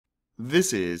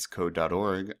This is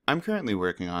Code.org. I'm currently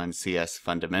working on CS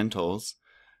Fundamentals.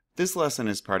 This lesson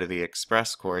is part of the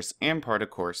Express course and part of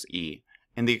Course E.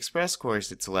 In the Express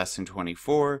course, it's Lesson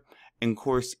 24. In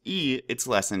Course E, it's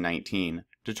Lesson 19.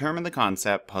 Determine the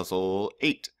concept, Puzzle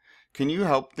 8. Can you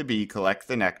help the bee collect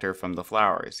the nectar from the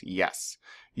flowers? Yes.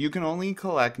 You can only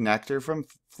collect nectar from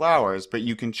flowers, but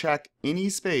you can check any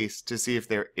space to see if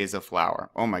there is a flower.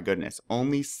 Oh my goodness,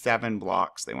 only 7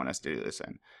 blocks they want us to do this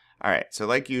in. Alright, so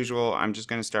like usual, I'm just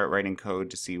going to start writing code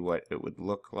to see what it would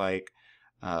look like.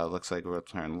 Looks like we'll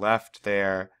turn left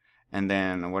there. And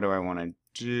then what do I want to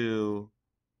do?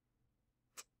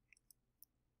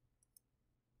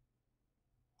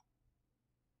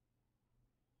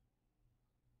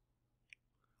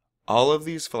 All of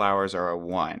these flowers are a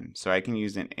 1, so I can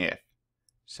use an if.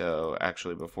 So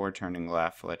actually, before turning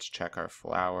left, let's check our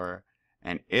flower.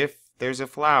 And if there's a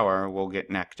flower, we'll get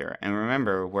nectar. And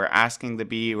remember, we're asking the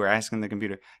bee, we're asking the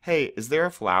computer, hey, is there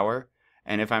a flower?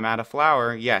 And if I'm at a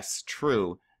flower, yes,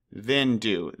 true, then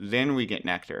do. Then we get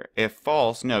nectar. If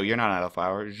false, no, you're not at a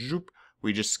flower, zoop,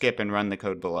 we just skip and run the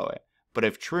code below it. But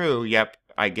if true, yep,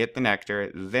 I get the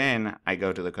nectar, then I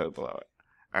go to the code below it.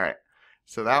 All right,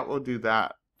 so that will do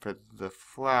that for the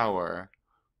flower.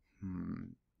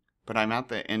 But I'm at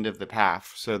the end of the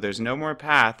path, so there's no more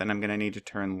path, and I'm going to need to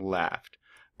turn left.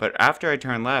 But after I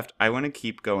turn left, I want to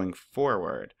keep going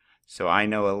forward. So I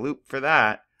know a loop for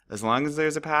that. As long as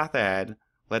there's a path ahead,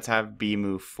 let's have B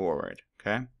move forward,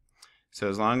 okay? So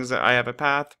as long as I have a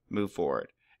path, move forward.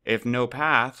 If no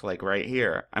path, like right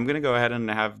here, I'm going to go ahead and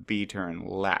have B turn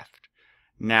left.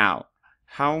 Now,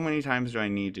 how many times do I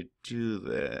need to do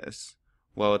this?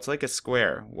 Well, it's like a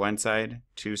square. 1 side,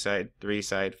 2 side, 3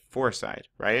 side, 4 side,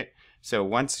 right? So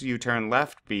once you turn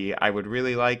left B, I would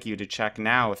really like you to check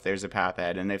now if there's a path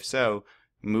ahead, and if so,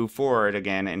 move forward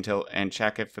again and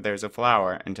check if there's a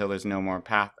flower until there's no more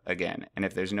path again. And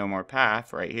if there's no more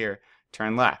path right here,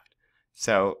 turn left.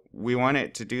 So we want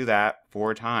it to do that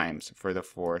 4 times for the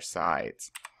 4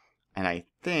 sides. And I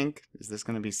think, is this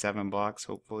going to be 7 blocks,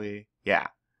 hopefully? Yeah.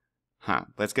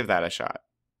 Let's give that a shot.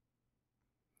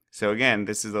 So again,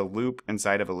 this is a loop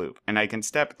inside of a loop. And I can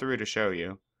step through to show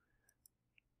you.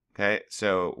 Okay,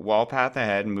 so wall path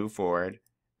ahead, move forward.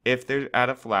 If they're at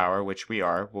a flower, which we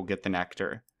are, we'll get the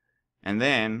nectar. And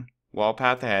then, wall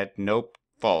path ahead, nope,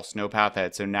 false, no path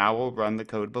ahead. So now we'll run the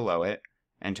code below it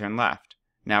and turn left.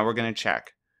 Now we're going to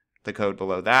check the code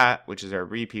below that, which is our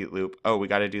repeat loop. Oh, we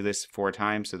got to do this 4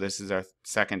 times, so this is our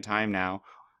 2nd time now.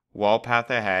 Wall path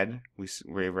ahead,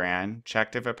 we ran,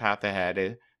 checked if a path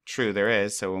ahead. True, there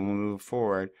is, so when we move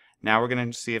forward, now we're going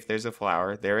to see if there's a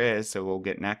flower. There is, so we'll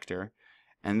get nectar.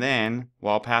 And then,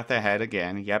 wall path ahead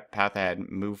again. Yep, path ahead,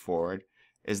 move forward.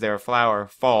 Is there a flower?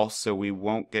 False, so we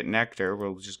won't get nectar.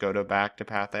 We'll just go back to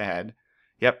path ahead.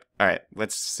 Yep, alright,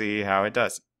 let's see how it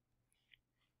does.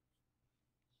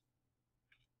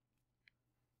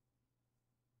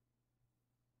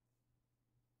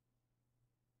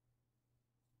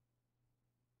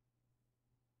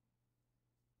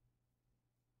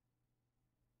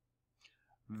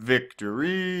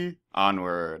 Victory!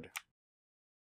 Onward!